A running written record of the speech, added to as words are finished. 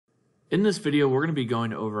In this video, we're going to be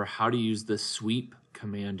going over how to use the sweep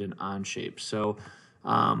command in Onshape. So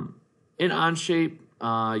in Onshape,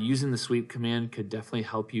 using the sweep command could definitely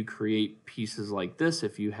help you create pieces like this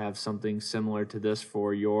if you have something similar to this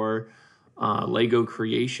for your Lego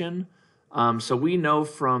creation. So we know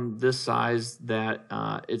from this size that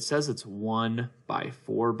it says it's 1 by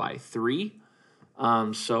 4 by 3.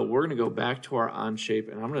 So we're going to go back to our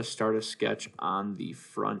Onshape, and I'm going to start a sketch on the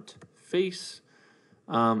front face.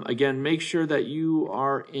 Again, make sure that you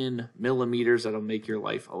are in millimeters. That'll make your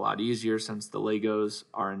life a lot easier since the Legos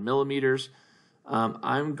are in millimeters.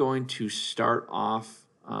 I'm going to start off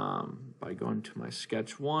by going to my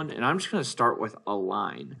sketch 1, and I'm just going to start with a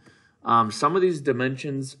line. Some of these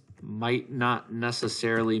dimensions might not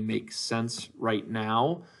necessarily make sense right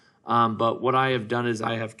now, but what I have done is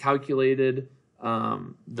I have calculated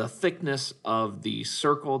the thickness of the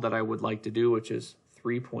circle that I would like to do, which is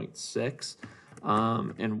 3.6.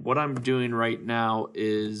 And what I'm doing right now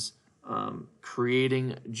is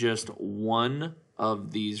creating just one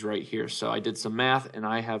of these right here. So I did some math and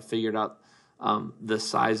I have figured out the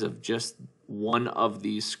size of just one of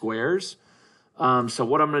these squares. So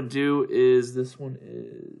what I'm going to do is this one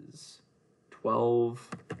is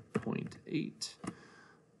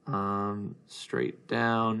 12.8 straight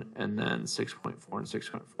down, and then 6.4 and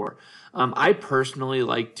 6.4. I personally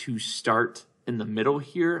like to start in the middle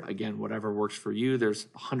here. Again, whatever works for you. There's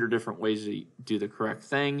 100 different ways to do the correct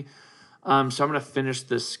thing. So I'm going to finish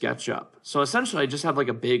this sketch up. So essentially, I just have like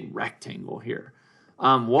a big rectangle here.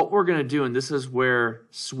 What we're going to do, and this is where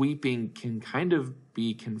sweeping can kind of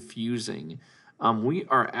be confusing, we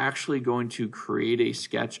are actually going to create a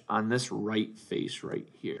sketch on this right face right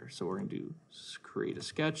here. So we're going to create a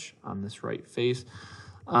sketch on this right face.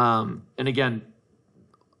 And again,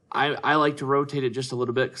 I like to rotate it just a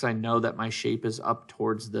little bit because I know that my shape is up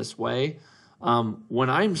towards this way. When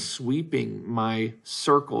I'm sweeping my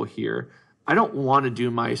circle here, I don't want to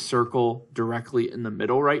do my circle directly in the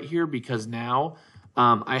middle right here because now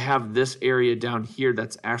I have this area down here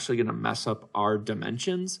that's actually going to mess up our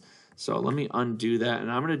dimensions. So let me undo that,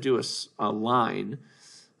 and I'm going to do a line.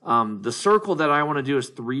 The circle that I want to do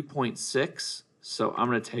is 3.6, so I'm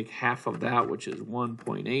going to take half of that, which is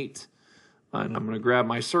 1.8. And I'm going to grab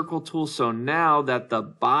my circle tool. So now that the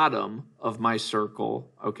bottom of my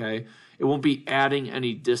circle, okay, it won't be adding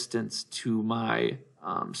any distance to my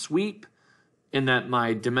sweep, and that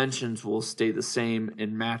my dimensions will stay the same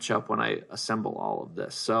and match up when I assemble all of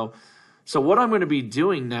this. So what I'm going to be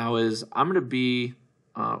doing now is I'm going to be,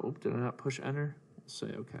 did I not push enter? Let's say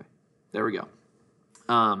okay. There we go.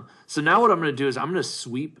 So now what I'm going to do is I'm going to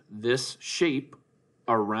sweep this shape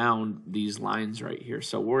around these lines right here.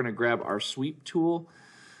 So we're going to grab our sweep tool.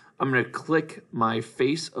 I'm going to click my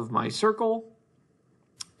face of my circle,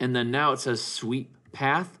 and then now it says sweep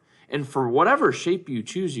path. And for whatever shape you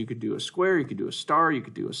choose, you could do a square, you could do a star, you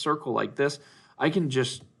could do a circle like this. I can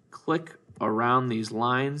just click around these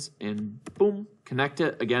lines and boom, connect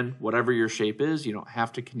it. Again, whatever your shape is, you don't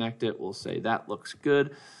have to connect it. We'll say that looks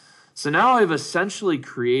good. So now I've essentially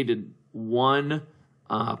created one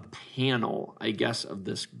panel, I guess, of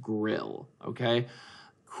this grill, okay?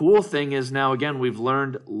 Cool thing is now, again, we've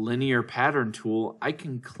learned linear pattern tool. I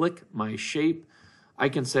can click my shape. I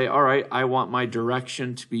can say, all right, I want my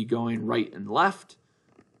direction to be going right and left.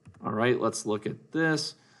 All right, let's look at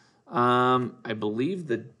this. I believe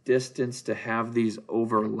the distance to have these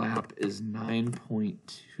overlap is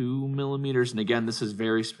 9.2 millimeters. And again, this is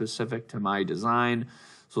very specific to my design.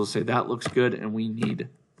 So we'll say that looks good, and we need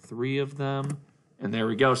 3 of them. And there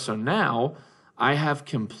we go. So now I have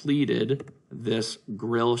completed this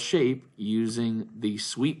grill shape using the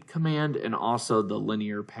sweep command and also the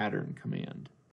linear pattern command.